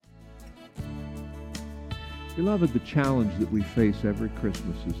Beloved, the challenge that we face every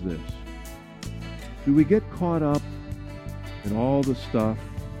Christmas is this. Do we get caught up in all the stuff,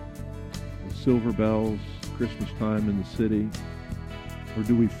 the silver bells, Christmas time in the city, or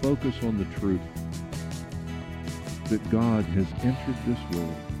do we focus on the truth that God has entered this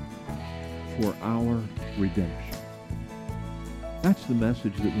world for our redemption? That's the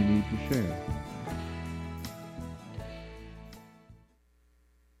message that we need to share.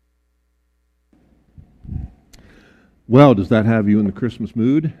 Well, does that have you in the Christmas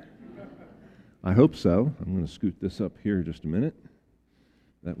mood? I hope so. I'm going to scoot this up here just a minute.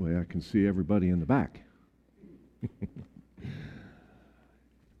 That way I can see everybody in the back.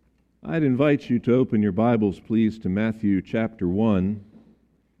 I'd invite you to open your Bibles, please, to Matthew chapter 1.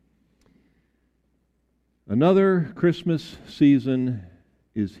 Another Christmas season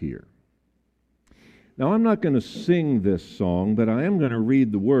is here. Now, I'm not going to sing this song, but I am going to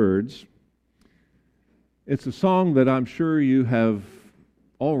read the words. It's a song that I'm sure you have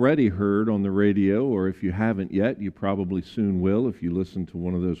already heard on the radio, or if you haven't yet, you probably soon will if you listen to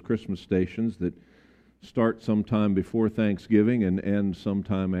one of those Christmas stations that start sometime before Thanksgiving and end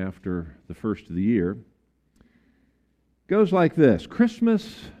sometime after the first of the year. It goes like this: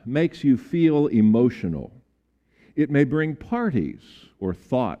 Christmas makes you feel emotional. It may bring parties or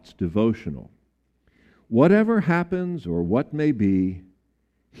thoughts devotional. Whatever happens or what may be,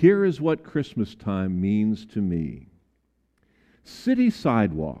 here is what Christmas time means to me. City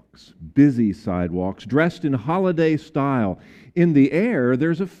sidewalks, busy sidewalks, dressed in holiday style. In the air,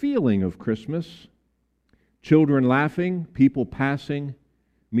 there's a feeling of Christmas. Children laughing, people passing,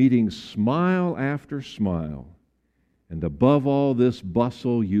 meeting smile after smile. And above all this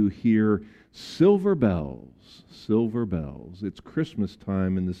bustle, you hear silver bells, silver bells. It's Christmas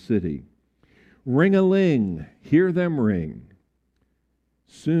time in the city. Ring-a-ling, hear them ring.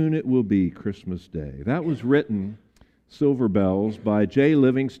 Soon it will be Christmas Day. That was written, Silver Bells, by J.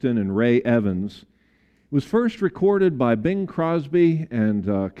 Livingston and Ray Evans. It was first recorded by Bing Crosby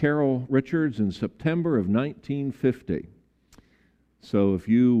and Carol Richards in September of 1950. So if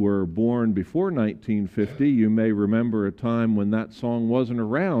you were born before 1950, you may remember a time when that song wasn't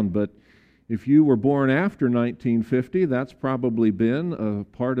around. But if you were born after 1950, that's probably been a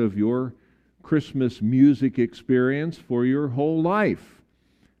part of your Christmas music experience for your whole life,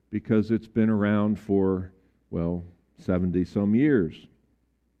 because it's been around for, 70-some years.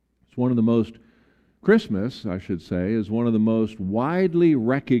 It's one of the most, Christmas, I should say, is one of the most widely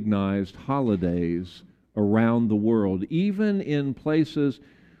recognized holidays around the world, even in places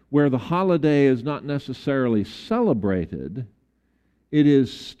where the holiday is not necessarily celebrated. It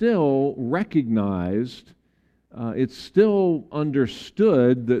is still recognized, it's still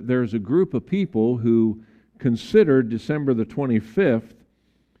understood that there's a group of people who consider December the 25th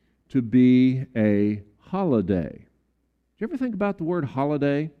to be a holiday. Did you ever think about the word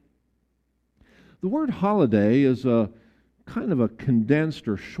holiday? The word holiday is a kind of a condensed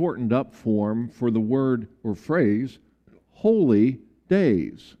or shortened up form for the word or phrase holy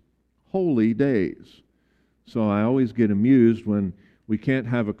days. Holy days. So I always get amused when we can't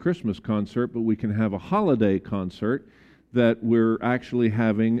have a Christmas concert, but we can have a holiday concert, that we're actually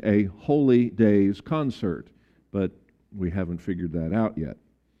having a holy days concert. But we haven't figured that out yet.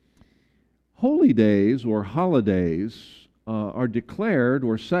 Holy days or holidays are declared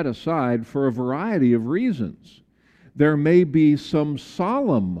or set aside for a variety of reasons. There may be some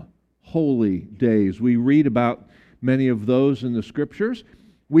solemn holy days. We read about many of those in the Scriptures.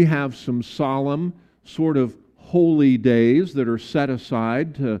 We have some solemn sort of holy days that are set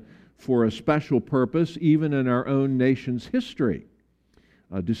aside for a special purpose, even in our own nation's history.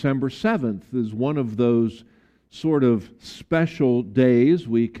 December 7th is one of those sort of special days.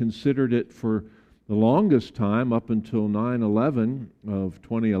 We considered it for the longest time, up until 9/11 of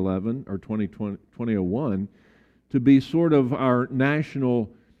 2011 or 2001, to be sort of our national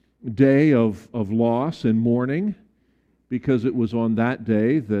day of loss and mourning, because it was on that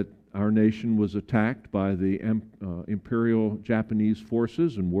day that our nation was attacked by the Imperial Japanese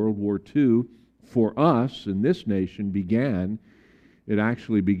forces, and World War II for us in this nation began. It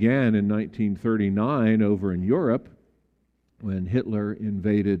actually began in 1939 over in Europe when Hitler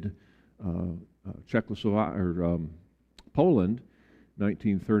invaded Poland,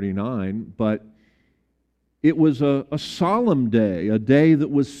 1939. But it was a solemn day, a day that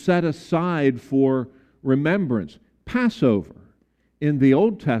was set aside for remembrance. Passover in the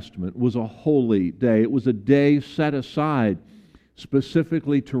Old Testament was a holy day. It was a day set aside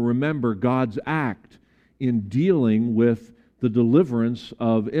specifically to remember God's act in dealing with the deliverance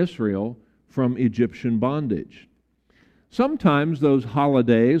of Israel from Egyptian bondage. Sometimes those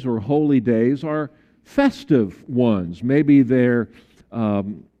holidays or holy days are festive ones. Maybe they're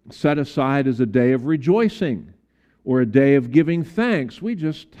set aside as a day of rejoicing or a day of giving thanks. We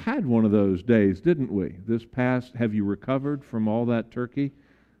just had one of those days, didn't we? This past, have you recovered from all that turkey?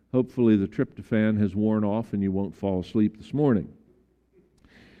 Hopefully the tryptophan has worn off and you won't fall asleep this morning.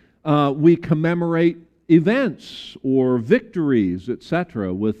 We commemorate events or victories,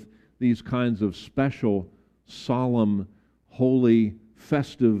 etc., with these kinds of special, solemn, holy,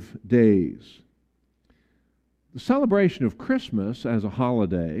 festive days. The celebration of Christmas as a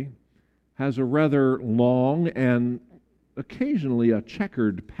holiday has a rather long and occasionally a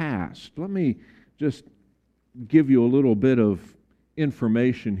checkered past. Let me just give you a little bit of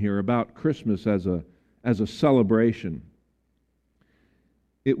information here about Christmas as a celebration.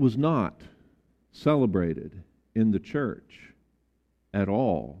 It was not celebrated in the church at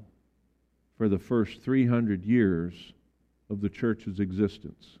all for the first 300 years of the church's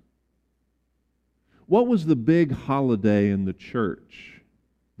existence. What was the big holiday in the church?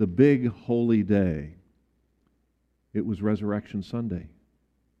 The big holy day? It was Resurrection Sunday.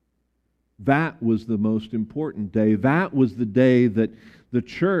 That was the most important day. That was the day that the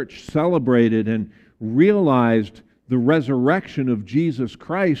church celebrated and realized the resurrection of Jesus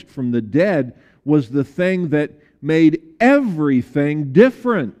Christ from the dead was the thing that made everything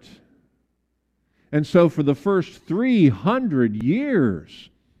different. And so for the first 300 years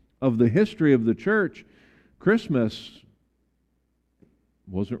of the history of the church, Christmas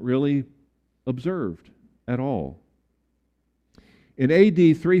wasn't really observed at all. In AD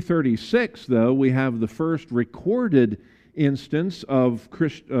 336, though, we have the first recorded instance of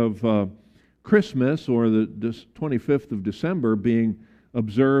Christmas, or the 25th of December, being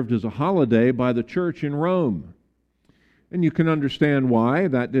observed as a holiday by the church in Rome. And you can understand why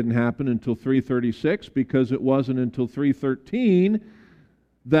that didn't happen until 336, because it wasn't until 313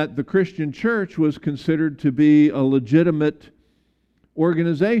 that the Christian church was considered to be a legitimate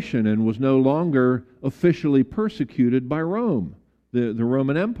organization and was no longer officially persecuted by Rome, the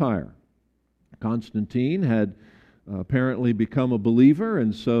Roman Empire. Constantine had apparently become a believer,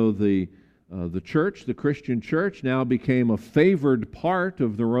 and so the church, the Christian church, now became a favored part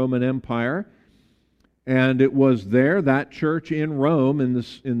of the Roman Empire. And it was there, that church in Rome, in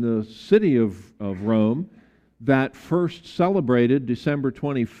the city of Rome, that first celebrated December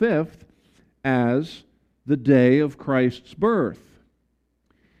 25th as the day of Christ's birth.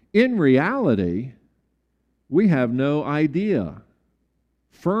 In reality, we have no idea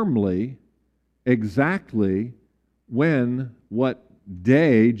firmly, exactly what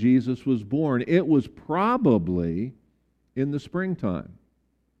day Jesus was born. It was probably in the springtime.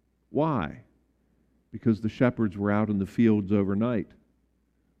 Why? Because the shepherds were out in the fields overnight.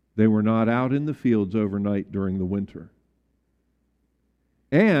 They were not out in the fields overnight during the winter.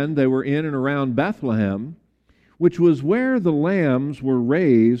 And they were in and around Bethlehem, which was where the lambs were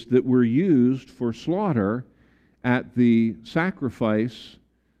raised that were used for slaughter at the sacrifice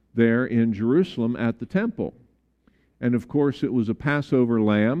there in Jerusalem at the temple. And of course, it was a Passover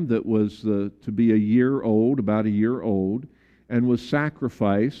lamb that was to be a year old, about a year old, and was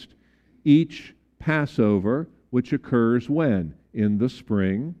sacrificed each Passover, which occurs when? In the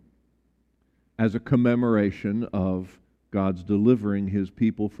spring, as a commemoration of God's delivering His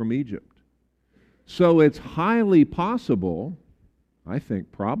people from Egypt. So it's highly possible, I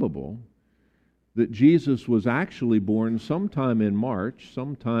think probable, that Jesus was actually born sometime in March,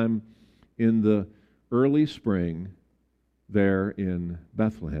 sometime in the early spring there in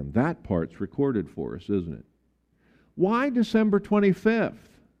Bethlehem. That part's recorded for us, isn't it? Why December 25th?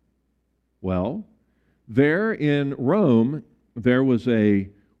 Well, there in Rome, there was a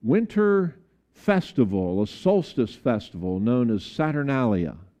winter festival, a solstice festival known as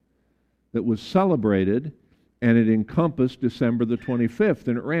Saturnalia, that was celebrated, and it encompassed December the 25th,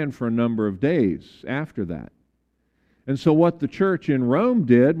 and it ran for a number of days after that. And so what the church in Rome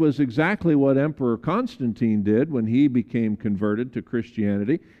did was exactly what Emperor Constantine did when he became converted to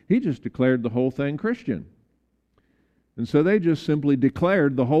Christianity. He just declared the whole thing Christian. And so they just simply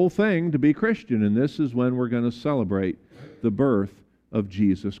declared the whole thing to be Christian, and this is when we're going to celebrate the birth of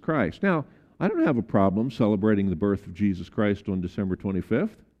Jesus Christ. Now, I don't have a problem celebrating the birth of Jesus Christ on December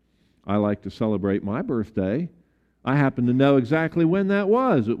 25th. I like to celebrate my birthday. I happen to know exactly when that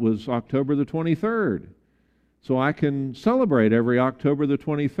was. It was October the 23rd. So I can celebrate every October the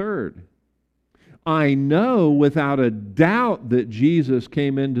 23rd. I know without a doubt that Jesus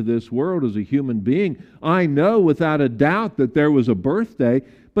came into this world as a human being. I know without a doubt that there was a birthday.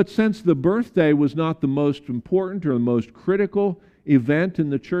 But since the birthday was not the most important or the most critical event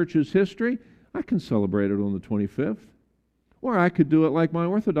in the church's history, I can celebrate it on the 25th. Or I could do it like my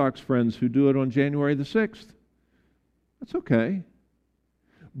Orthodox friends who do it on January the 6th. That's okay.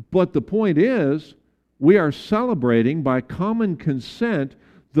 But the point is, we are celebrating by common consent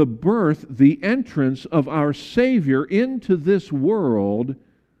the birth, the entrance of our Savior into this world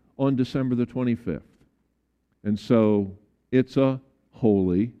on December the 25th. And so it's a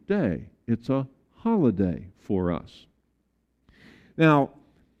holy day. It's a holiday for us. Now,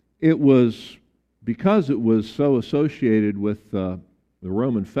 because it was so associated with the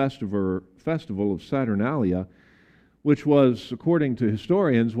Roman festival of Saturnalia, which was, according to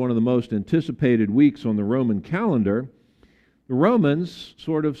historians, one of the most anticipated weeks on the Roman calendar, the Romans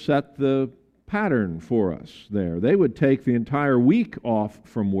sort of set the pattern for us there. They would take the entire week off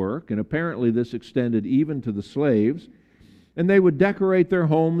from work, and apparently this extended even to the slaves, and they would decorate their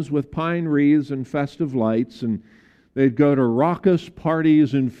homes with pine wreaths and festive lights, and they'd go to raucous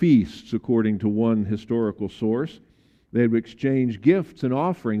parties and feasts, according to one historical source. They'd exchange gifts and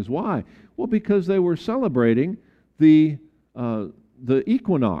offerings. Why? Well, because they were celebrating the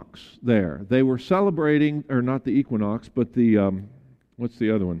equinox there. They were celebrating, or not the equinox, but the, what's the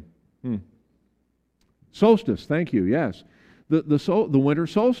other one? Solstice, thank you, yes. The winter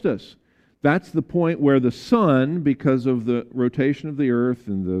solstice. That's the point where the sun, because of the rotation of the earth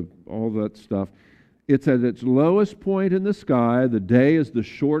and all that stuff, it's at its lowest point in the sky. The day is the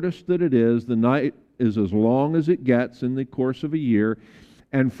shortest that it is. The night is as long as it gets in the course of a year.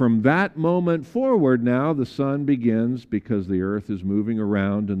 And from that moment forward now, the sun begins, because the earth is moving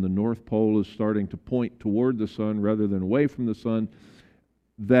around and the North Pole is starting to point toward the sun rather than away from the sun,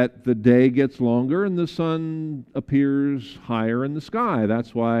 that the day gets longer and the sun appears higher in the sky.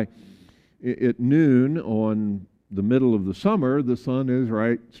 That's why at noon on the middle of the summer, the sun is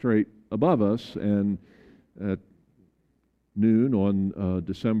right straight above us, and at noon on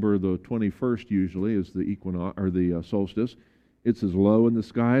December the 21st usually is the equinox, or the solstice. It's as low in the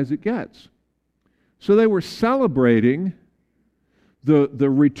sky as it gets. So they were celebrating the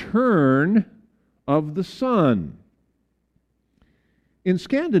return of the sun. In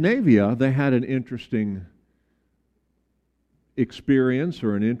Scandinavia, they had an interesting experience,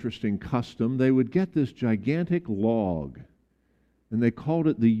 or an interesting custom. They would get this gigantic log, and they called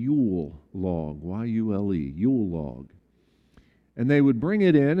it the Yule log, Y-U-L-E, Yule log. And they would bring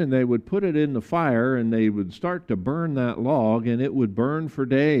it in, and they would put it in the fire, and they would start to burn that log, and it would burn for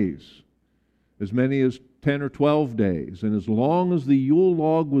days, as many as 10 or 12 days. And as long as the Yule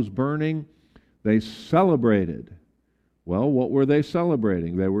log was burning, they celebrated. Well, what were they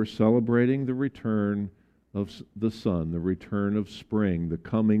celebrating? They were celebrating the return of the sun, the return of spring, the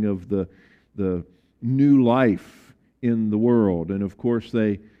coming of the new life in the world. And of course,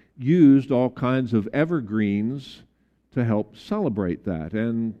 they used all kinds of evergreens to help celebrate that,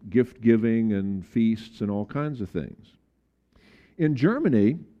 and gift giving and feasts and all kinds of things. In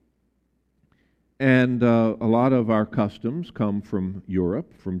Germany, and a lot of our customs come from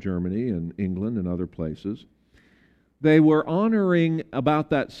Europe, from Germany and England and other places, they were honoring about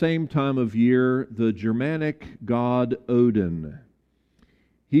that same time of year the Germanic god Odin.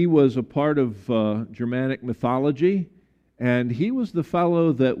 He was a part of Germanic mythology, and he was the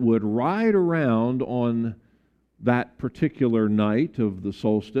fellow that would ride around on that particular night of the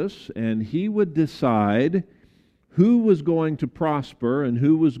solstice, and he would decide who was going to prosper and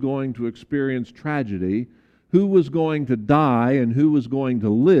who was going to experience tragedy, who was going to die and who was going to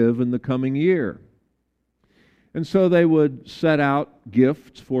live in the coming year. And so they would set out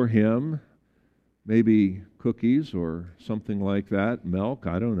gifts for him, maybe cookies or something like that, milk,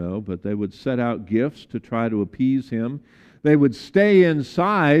 I don't know, but they would set out gifts to try to appease him. They would stay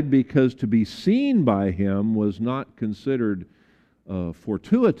inside because to be seen by him was not considered a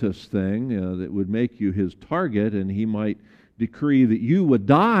fortuitous thing that would make you his target, and he might decree that you would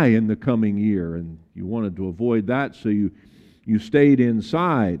die in the coming year, and you wanted to avoid that, so you stayed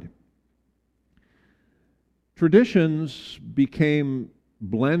inside. Traditions became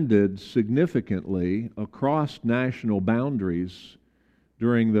blended significantly across national boundaries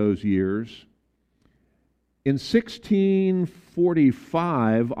during those years. In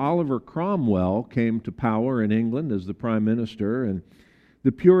 1645, Oliver Cromwell came to power in England as the Prime Minister, and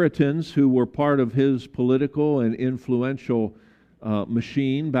the Puritans, who were part of his political and influential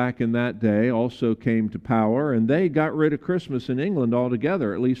machine back in that day, also came to power, and they got rid of Christmas in England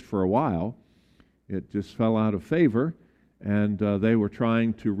altogether, at least for a while. It just fell out of favor, and they were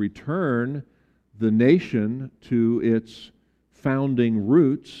trying to return the nation to its founding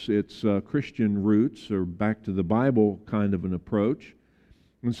roots, its Christian roots, or back to the Bible kind of an approach.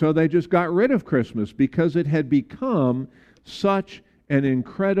 And so they just got rid of Christmas because it had become such an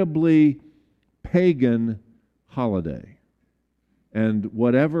incredibly pagan holiday. And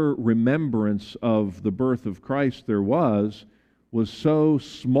whatever remembrance of the birth of Christ there was so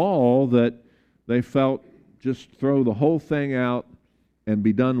small that they felt just throw the whole thing out and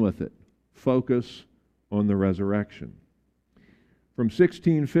be done with it. Focus on the resurrection. From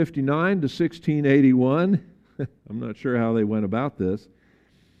 1659 to 1681, I'm not sure how they went about this,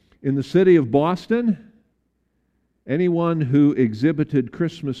 in the city of Boston, anyone who exhibited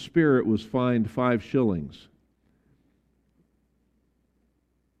Christmas spirit was fined 5 shillings.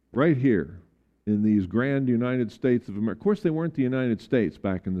 Right here in these grand United States of America. Of course, they weren't the United States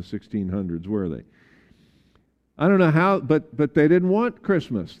back in the 1600s, were they? I don't know how, but they didn't want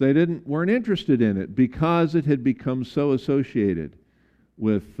Christmas. They weren't interested in it because it had become so associated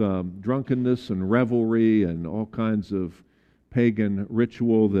with drunkenness and revelry and all kinds of pagan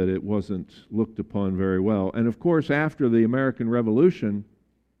ritual that it wasn't looked upon very well. And of course, after the American Revolution,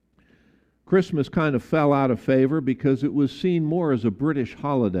 Christmas kind of fell out of favor because it was seen more as a British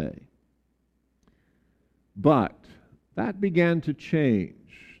holiday. But that began to change.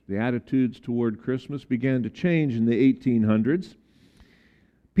 The attitudes toward Christmas began to change in the 1800s.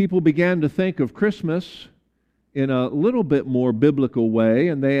 People began to think of Christmas in a little bit more biblical way,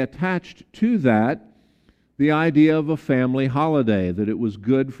 and they attached to that the idea of a family holiday, that it was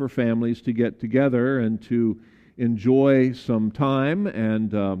good for families to get together and to enjoy some time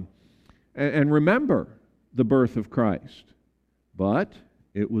and remember the birth of Christ. But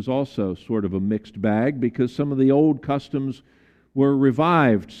it was also sort of a mixed bag because some of the old customs were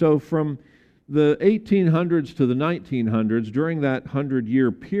revived. So from the 1800s to the 1900s, during that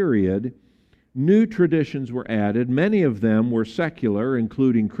 100-year period, new traditions were added. Many of them were secular,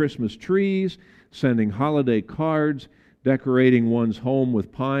 including Christmas trees, sending holiday cards, decorating one's home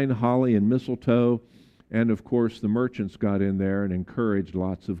with pine, holly, and mistletoe. And of course, the merchants got in there and encouraged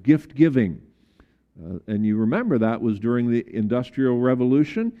lots of gift giving. And you remember that was during the Industrial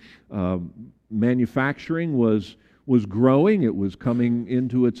Revolution. Manufacturing was growing. It was coming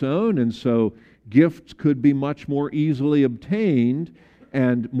into its own. And so gifts could be much more easily obtained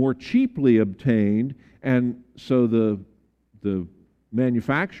and more cheaply obtained. And so the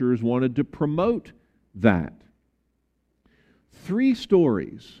manufacturers wanted to promote that. 3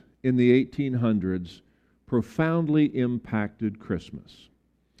 stories in the 1800s profoundly impacted Christmas.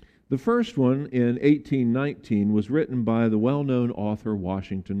 The first one in 1819 was written by the well-known author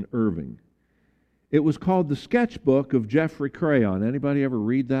Washington Irving. It was called The Sketchbook of Geoffrey Crayon. Anybody ever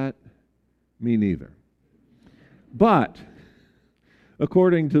read that? Me neither. But,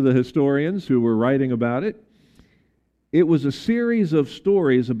 according to the historians who were writing about it, it was a series of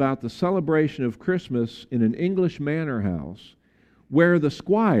stories about the celebration of Christmas in an English manor house where the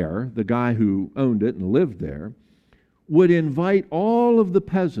squire, the guy who owned it and lived there, would invite all of the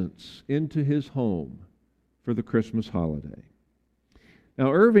peasants into his home for the Christmas holiday. Now,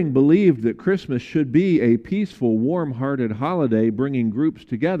 Irving believed that Christmas should be a peaceful, warm-hearted holiday bringing groups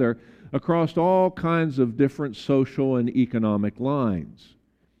together across all kinds of different social and economic lines.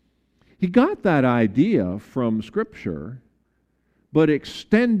 He got that idea from Scripture, but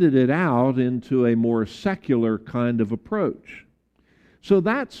extended it out into a more secular kind of approach. So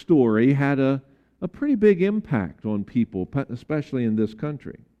that story had a pretty big impact on people, especially in this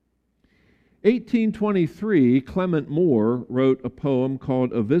country. 1823, Clement Moore wrote a poem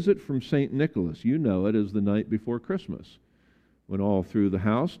called A Visit from St. Nicholas. You know it as The Night Before Christmas, when all through the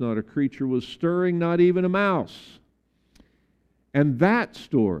house not a creature was stirring, not even a mouse. And that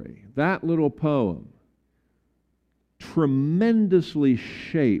story, that little poem, tremendously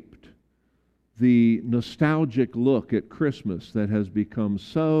shaped the nostalgic look at Christmas that has become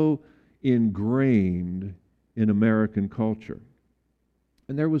so ingrained in American culture.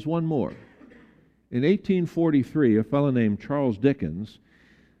 And there was one more. In 1843, a fellow named Charles Dickens,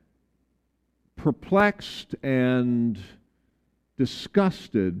 perplexed and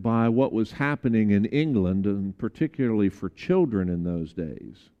disgusted by what was happening in England, and particularly for children in those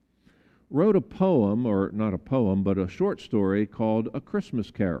days, wrote a poem, or not a poem, but a short story called A Christmas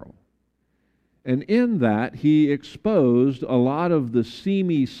Carol. And in that, he exposed a lot of the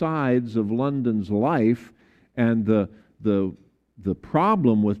seamy sides of London's life and the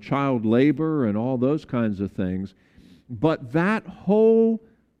problem with child labor and all those kinds of things. But that whole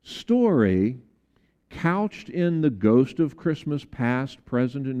story, couched in the ghost of Christmas past,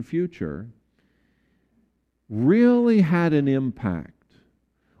 present, and future, really had an impact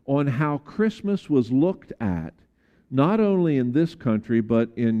on how Christmas was looked at, not only in this country, but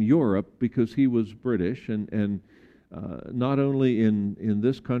in Europe, because he was British, and not only in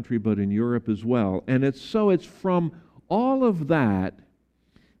this country, but in Europe as well. And it's from all of that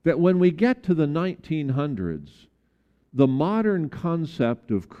when we get to the 1900s, the modern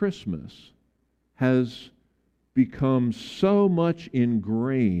concept of Christmas has become so much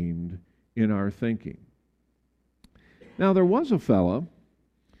ingrained in our thinking. Now, there was a fellow,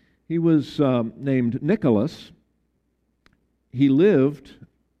 he was named Nicholas. He lived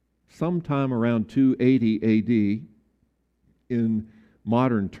sometime around 280 A.D. in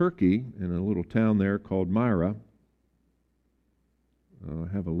modern Turkey, in a little town there called Myra.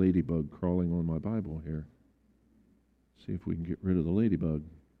 I have a ladybug crawling on my Bible here. See if we can get rid of the ladybug.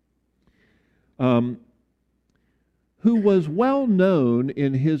 Who was well known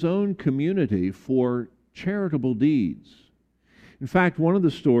in his own community for charitable deeds. In fact, one of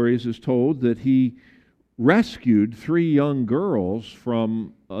the stories is told that he rescued 3 young girls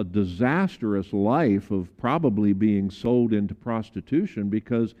from a disastrous life of probably being sold into prostitution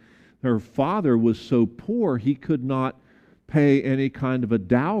because her father was so poor he could not pay any kind of a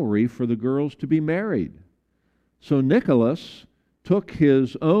dowry for the girls to be married. So Nicholas took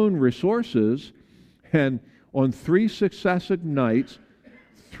his own resources and on 3 successive nights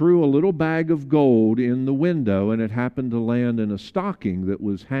threw a little bag of gold in the window, and it happened to land in a stocking that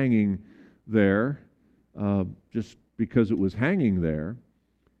was hanging there, just because it was hanging there.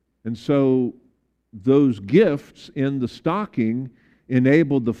 And so those gifts in the stocking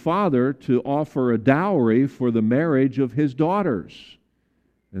enabled the father to offer a dowry for the marriage of his daughters.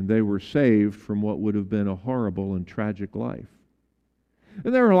 And they were saved from what would have been a horrible and tragic life.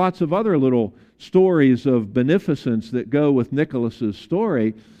 And there are lots of other little stories of beneficence that go with Nicholas's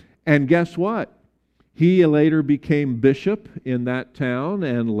story. And guess what? He later became bishop in that town,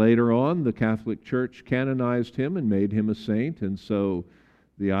 and later on the Catholic Church canonized him and made him a saint. And so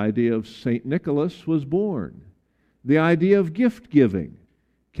the idea of St. Nicholas was born. The idea of gift giving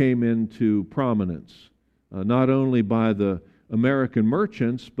came into prominence, not only by the American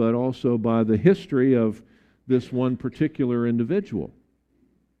merchants, but also by the history of this one particular individual.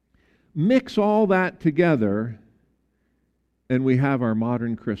 Mix all that together, and we have our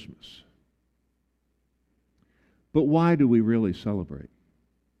modern Christmas. But why do we really celebrate?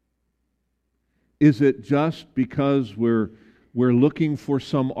 Is it just because we're looking for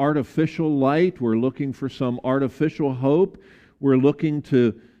some artificial light, we're looking for some artificial hope, we're looking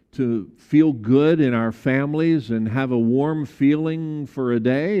to feel good in our families and have a warm feeling for a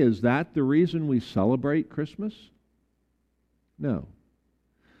day? Is that the reason we celebrate Christmas? No.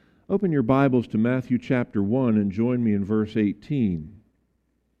 Open your Bibles to Matthew chapter 1 and join me in verse 18.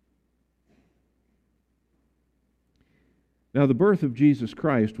 Now the birth of Jesus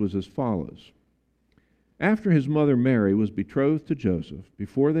Christ was as follows. After his mother Mary was betrothed to Joseph,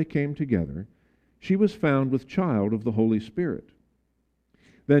 before they came together, she was found with child of the Holy Spirit.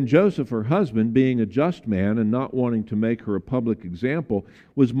 Then Joseph, her husband, being a just man and not wanting to make her a public example,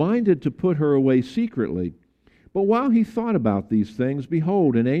 was minded to put her away secretly. But while he thought about these things,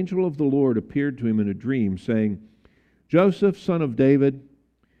 behold, an angel of the Lord appeared to him in a dream, saying, Joseph, son of David,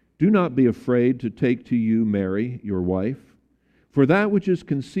 do not be afraid to take to you Mary, your wife, for that which is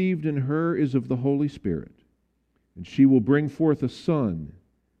conceived in her is of the Holy Spirit. And she will bring forth a son,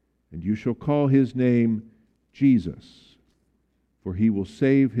 and you shall call his name Jesus, for he will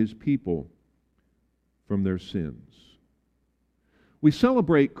save his people from their sins. We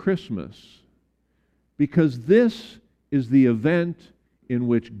celebrate Christmas because this is the event in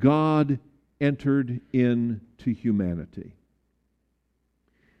which God entered into humanity.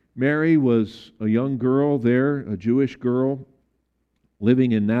 Mary was a young girl there, a Jewish girl,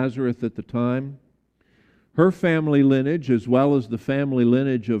 living in Nazareth at the time. Her family lineage, as well as the family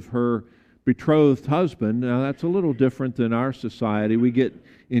lineage of her betrothed husband, now that's a little different than our society. We get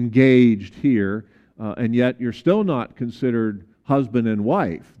engaged here, and yet you're still not considered husband and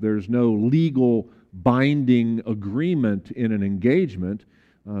wife. There's no legal binding agreement in an engagement.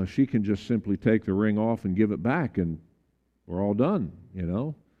 She can just simply take the ring off and give it back, and we're all done, you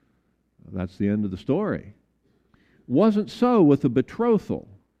know. That's the end of the story. Wasn't so with the betrothal.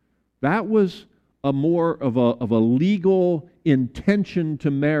 That was a more of a legal intention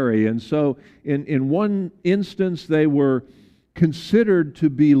to marry. And so in one instance they were considered to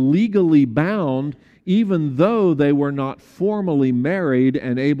be legally bound even though they were not formally married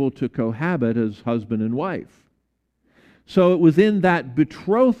and able to cohabit as husband and wife. So it was in that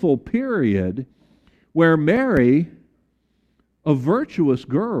betrothal period where Mary, a virtuous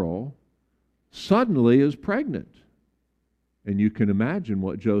girl, suddenly is pregnant. And you can imagine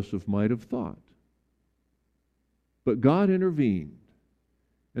what Joseph might have thought. But God intervened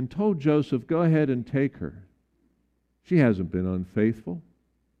and told Joseph, go ahead and take her. She hasn't been unfaithful.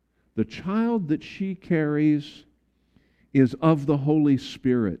 The child that she carries is of the Holy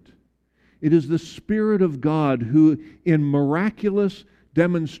Spirit. It is the Spirit of God who, in miraculous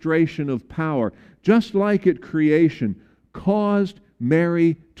demonstration of power, just like at creation, caused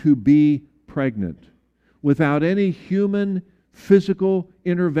Mary to be pregnant without any human physical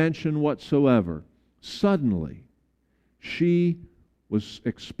intervention whatsoever. Suddenly, she was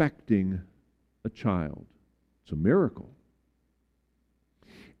expecting a child. It's a miracle.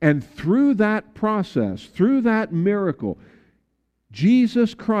 And through that process, through that miracle,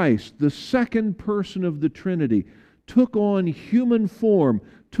 Jesus Christ, the second person of the Trinity, took on human form,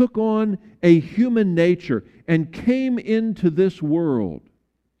 took on a human nature, and came into this world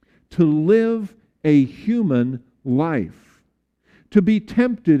to live a human life, to be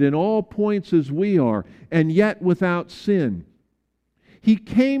tempted in all points as we are, and yet without sin. He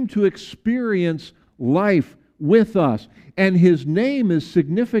came to experience life with us, and His name is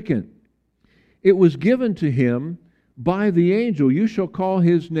significant. It was given to Him by the angel. You shall call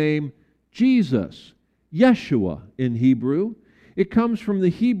His name Jesus, Yeshua in Hebrew. It comes from the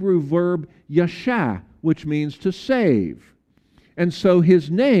Hebrew verb yashah, which means to save. And so His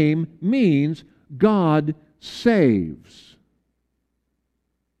name means God saves.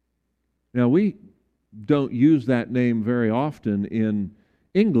 Now, we don't use that name very often in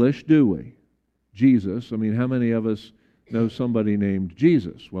English, do we? Jesus. I mean, how many of us know somebody named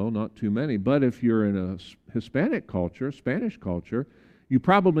Jesus? Well, not too many. But if you're in a Hispanic culture, Spanish culture, you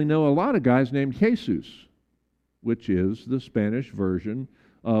probably know a lot of guys named Jesus, which is the Spanish version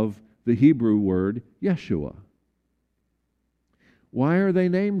of the Hebrew word Yeshua. Why are they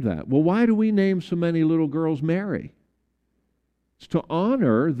named that? Well, why do we name so many little girls Mary? It's to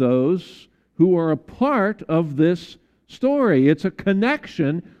honor those who are a part of this story. It's a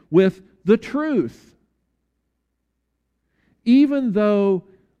connection with the truth. Even though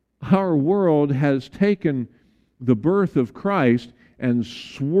our world has taken the birth of Christ and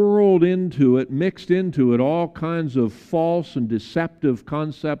swirled into it, mixed into it all kinds of false and deceptive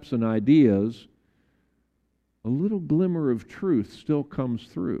concepts and ideas, a little glimmer of truth still comes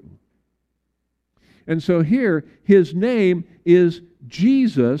through. And so here, His name is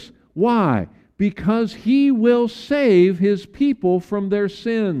Jesus. Why? Because He will save His people from their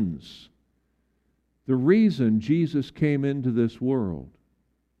sins. The reason Jesus came into this world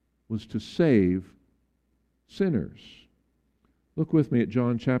was to save sinners. Look with me at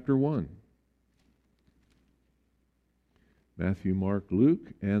John chapter 1. Matthew, Mark,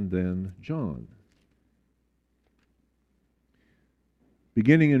 Luke, and then John.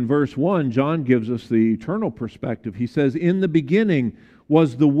 Beginning in verse 1, John gives us the eternal perspective. He says, "In the beginning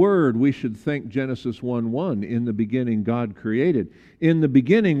was the Word." We should think Genesis 1:1. In the beginning God created. In the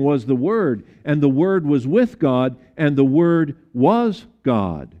beginning was the Word, and the Word was with God, and the Word was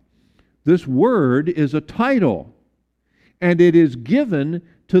God. This Word is a title, and it is given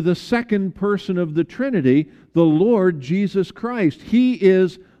to the second person of the Trinity, the Lord Jesus Christ. He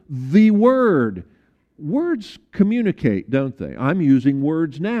is the Word. Words communicate, don't they? I'm using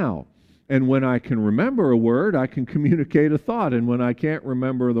words now. And when I can remember a word, I can communicate a thought. And when I can't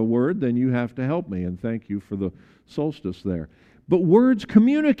remember the word, then you have to help me. And thank you for the solstice there. But words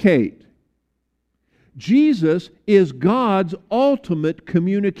communicate. Jesus is God's ultimate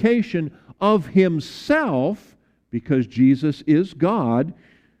communication of Himself, because Jesus is God,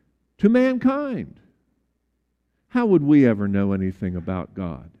 to mankind. How would we ever know anything about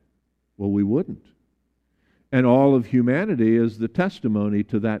God? Well, we wouldn't. And all of humanity is the testimony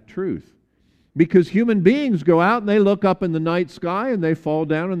to that truth. Because human beings go out and they look up in the night sky and they fall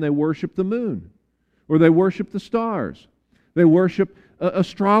down and they worship the moon. Or they worship the stars. They worship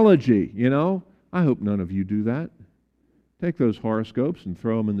astrology, you know. I hope none of you do that. Take those horoscopes and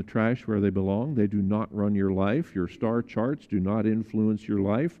throw them in the trash where they belong. They do not run your life. Your star charts do not influence your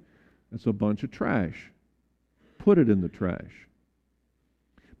life. That's a bunch of trash. Put it in the trash.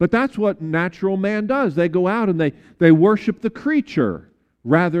 But that's what natural man does. They go out and they worship the creature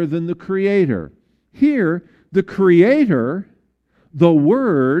rather than the Creator. Here, the Creator, the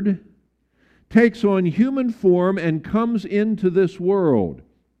Word, takes on human form and comes into this world.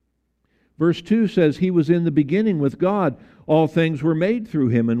 Verse 2 says, "He was in the beginning with God. All things were made through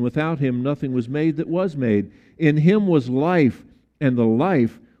Him, and without Him nothing was made that was made. In Him was life, and the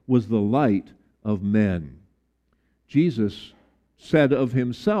life was the light of men." Jesus said of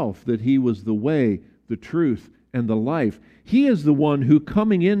Himself that He was the way, the truth, and the life. He is the one who,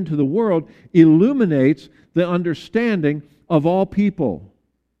 coming into the world, illuminates the understanding of all people.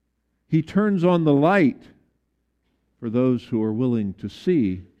 He turns on the light for those who are willing to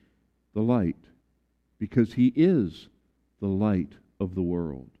see the light, because He is the light of the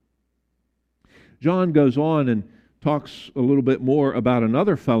world. John goes on and talks a little bit more about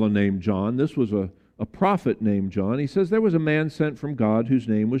another fellow named John. This was a prophet named John. He says, there was a man sent from God whose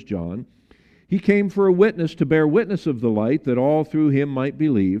name was John. He came for a witness to bear witness of the light, that all through him might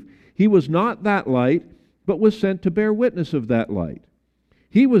believe. He was not that light, but was sent to bear witness of that light.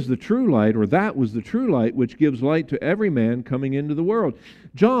 He was the true light, or that was the true light, which gives light to every man coming into the world.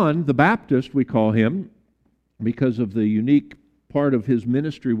 John the Baptist, we call him, because of the unique part of his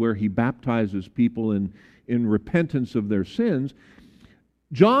ministry where he baptizes people in repentance of their sins.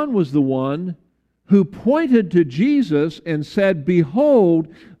 John was the one who pointed to Jesus and said,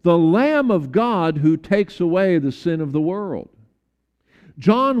 "Behold, the Lamb of God who takes away the sin of the world."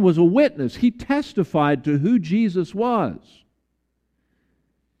 John was a witness. He testified to who Jesus was.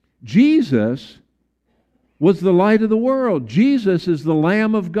 Jesus was the light of the world. Jesus is the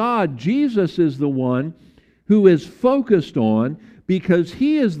Lamb of God. Jesus is the one who is focused on, because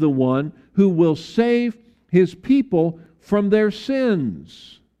He is the one who will save His people from their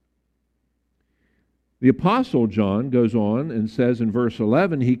sins. The Apostle John goes on and says in verse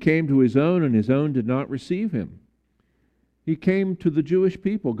 11, He came to His own, and His own did not receive Him. He came to the Jewish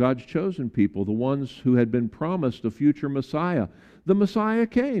people, God's chosen people, the ones who had been promised a future Messiah. The Messiah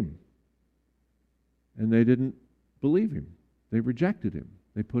came, and they didn't believe Him. They rejected Him.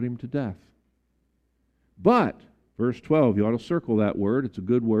 They put Him to death. But, verse 12, you ought to circle that word. It's a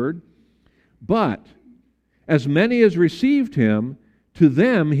good word. But, as many as received Him, to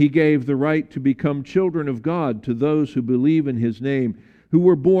them He gave the right to become children of God, to those who believe in His name, who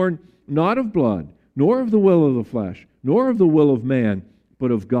were born not of blood, nor of the will of the flesh, nor of the will of man, but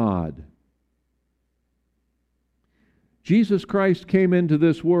of God. Jesus Christ came into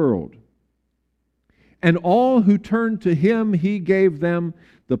this world, and all who turned to Him, He gave them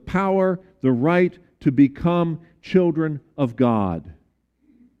the power, the right to become children of God.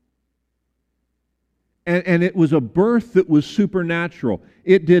 And it was a birth that was supernatural.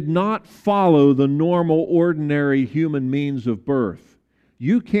 It did not follow the normal, ordinary human means of birth.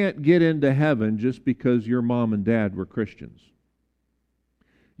 You can't get into heaven just because your mom and dad were Christians.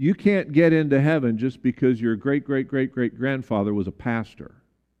 You can't get into heaven just because your great-great-great-great-grandfather was a pastor.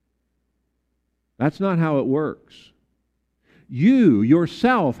 That's not how it works. You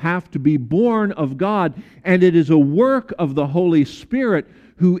yourself have to be born of God, and it is a work of the Holy Spirit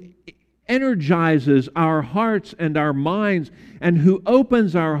who energizes our hearts and our minds, and who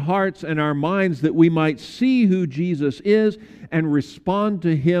opens our hearts and our minds that we might see who Jesus is and respond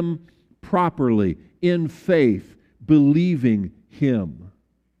to Him properly in faith, believing Him.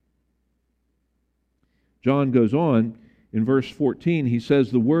 John goes on in verse 14. He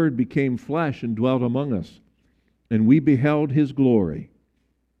says, "The Word became flesh and dwelt among us, and we beheld His glory,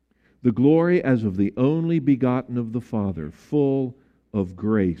 the glory as of the only begotten of the Father, full of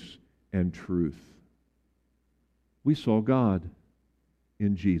grace and truth." We saw God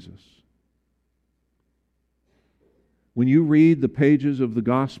in Jesus. When you read the pages of the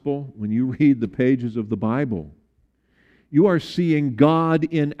gospel, when you read the pages of the Bible, you are seeing God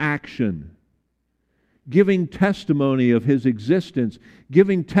in action, giving testimony of His existence,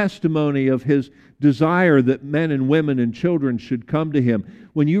 giving testimony of His desire that men and women and children should come to Him.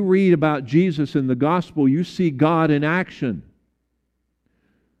 When you read about Jesus in the gospel, you see God in action,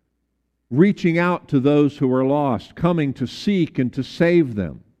 reaching out to those who are lost, coming to seek and to save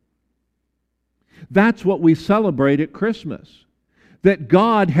them. That's what we celebrate at Christmas. That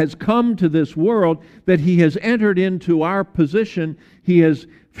God has come to this world, that He has entered into our position, He has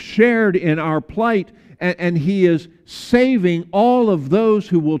shared in our plight, and He is saving all of those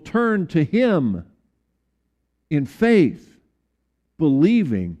who will turn to Him in faith,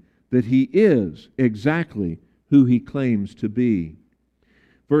 believing that He is exactly who He claims to be.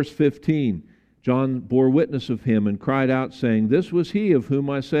 Verse 15, John bore witness of Him and cried out, saying, "This was He of whom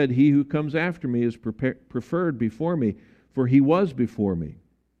I said, He who comes after me is preferred before me, for He was before me.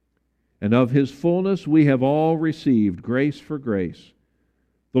 And of His fullness we have all received grace for grace."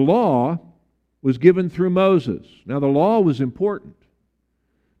 The law was given through Moses. Now the law was important.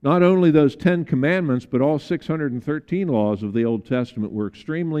 Not only those 10 commandments, but all 613 laws of the Old Testament were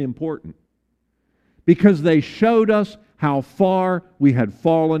extremely important, because they showed us how far we had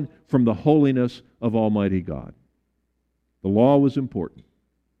fallen from the holiness of Almighty God. The law was important.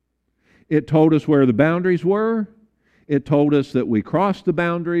 It told us where the boundaries were. It told us that we crossed the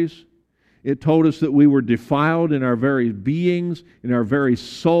boundaries. It told us that we were defiled in our very beings, in our very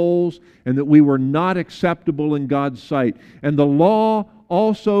souls, and that we were not acceptable in God's sight. And the law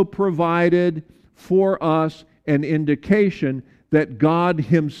also provided for us an indication that God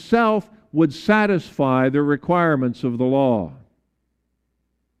Himself would satisfy the requirements of the law.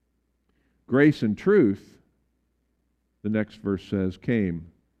 Grace and truth the next verse says,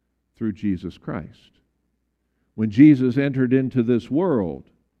 came through Jesus Christ. When Jesus entered into this world,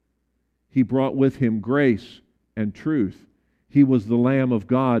 He brought with Him grace and truth. He was the Lamb of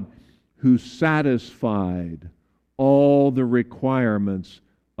God who satisfied all the requirements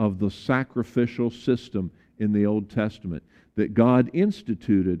of the sacrificial system in the Old Testament that God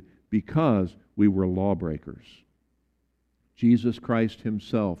instituted because we were lawbreakers. Jesus Christ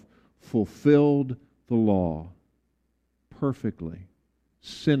Himself fulfilled the law perfectly,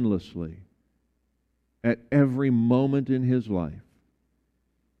 sinlessly, at every moment in His life.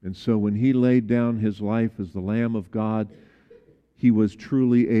 And so when He laid down His life as the Lamb of God, He was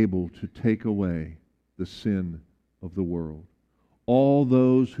truly able to take away the sin of the world. All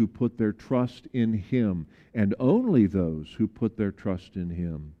those who put their trust in Him, and only those who put their trust in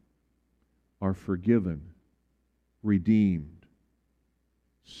Him, are forgiven, redeemed,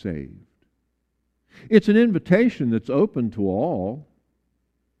 saved. It's an invitation that's open to all.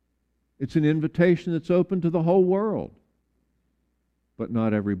 It's an invitation that's open to the whole world. But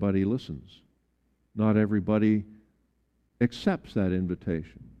not everybody listens. Not everybody accepts that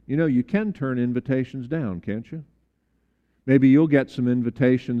invitation. You know, you can turn invitations down, can't you? Maybe you'll get some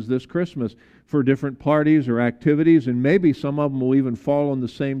invitations this Christmas for different parties or activities, and maybe some of them will even fall on the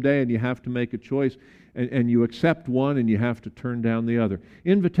same day, and you have to make a choice, and you accept one and you have to turn down the other.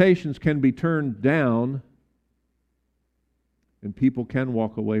 Invitations can be turned down, and people can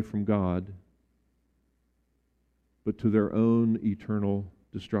walk away from God, but to their own eternal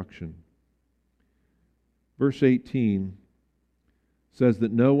destruction. Verse 18 says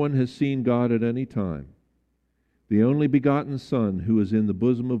that no one has seen God at any time. The only begotten Son, who is in the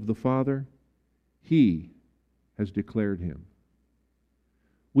bosom of the Father, He has declared Him.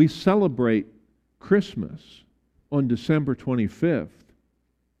 We celebrate Christmas on December 25th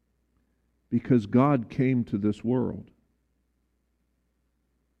because God came to this world.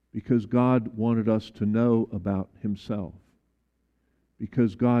 Because God wanted us to know about Himself.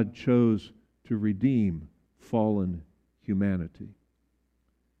 Because God chose to redeem fallen humanity.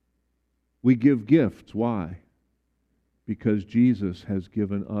 We give gifts. Why? Because Jesus has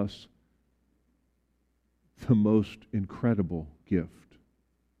given us the most incredible gift.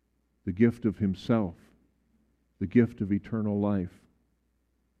 The gift of Himself. The gift of eternal life.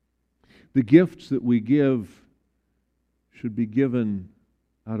 The gifts that we give should be given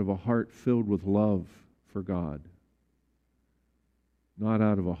out of a heart filled with love for God. Not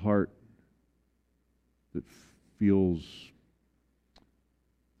out of a heart that feels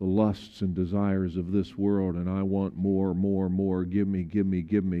the lusts and desires of this world, and I want more, more, more, give me, give me,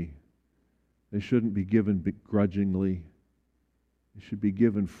 give me. They shouldn't be given begrudgingly. They should be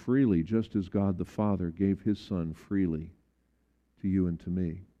given freely, just as God the Father gave His Son freely to you and to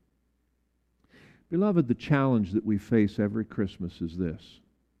me. Beloved, the challenge that we face every Christmas is this.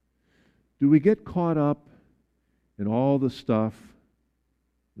 Do we get caught up in all the stuff,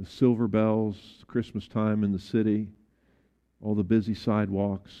 the silver bells, Christmas time in the city, all the busy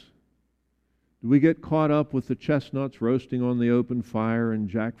sidewalks? Do we get caught up with the chestnuts roasting on the open fire and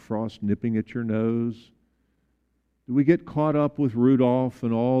Jack Frost nipping at your nose? Do we get caught up with Rudolph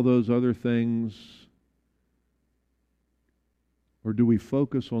and all those other things? Or do we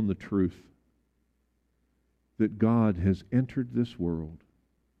focus on the truth that God has entered this world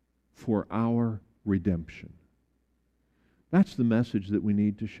for our redemption? That's the message that we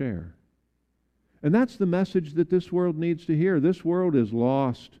need to share. And that's the message that this world needs to hear. This world is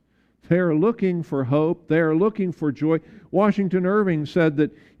lost. They are looking for hope. They are looking for joy. Washington Irving said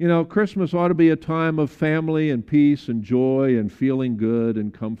that, Christmas ought to be a time of family and peace and joy and feeling good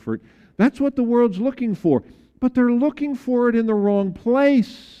and comfort. That's what the world's looking for. But they're looking for it in the wrong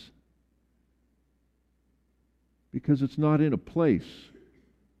place. Because it's not in a place.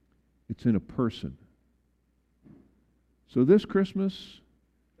 It's in a person. So this Christmas,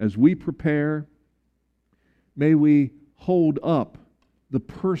 as we prepare, may we hold up the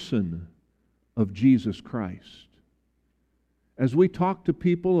person of Jesus Christ. As we talk to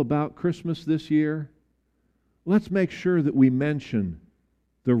people about Christmas this year, let's make sure that we mention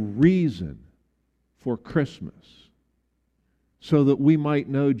the reason for Christmas so that we might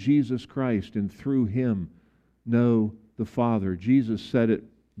know Jesus Christ and through Him know the Father. Jesus said it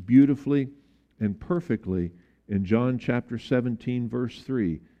beautifully and perfectly in John chapter 17, verse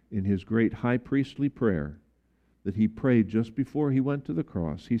 3, in His great high priestly prayer that He prayed just before He went to the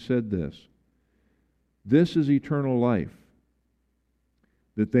cross. He said this, "This is eternal life,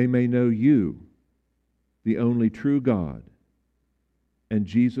 that they may know You, the only true God, and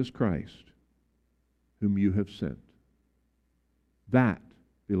Jesus Christ, whom You have sent." That,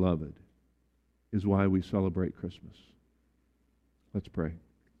 beloved, is why we celebrate Christmas. Let's pray.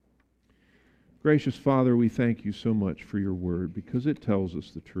 Gracious Father, we thank you so much for your word because it tells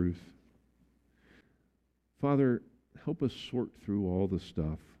us the truth. Father, help us sort through all the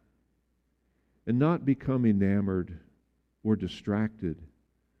stuff and not become enamored or distracted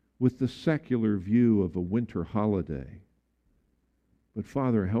with the secular view of a winter holiday. But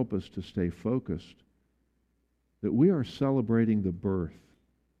Father, help us to stay focused that we are celebrating the birth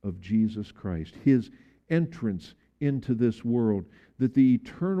of Jesus Christ, His entrance into this world, that the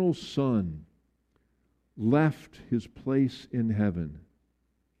eternal Son left His place in heaven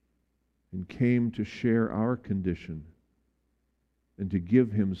and came to share our condition and to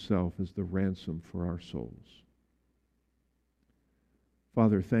give Himself as the ransom for our souls.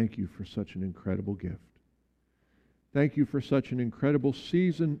 Father, thank you for such an incredible gift. Thank you for such an incredible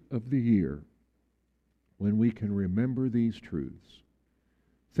season of the year when we can remember these truths.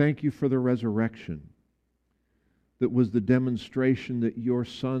 Thank you for the resurrection that was the demonstration that your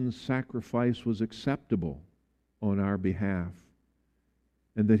Son's sacrifice was acceptable on our behalf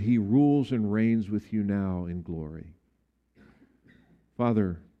and that He rules and reigns with you now in glory.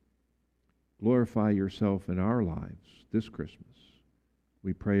 Father, glorify yourself in our lives this Christmas.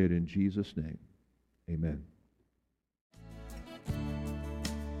 We pray it in Jesus' name. Amen.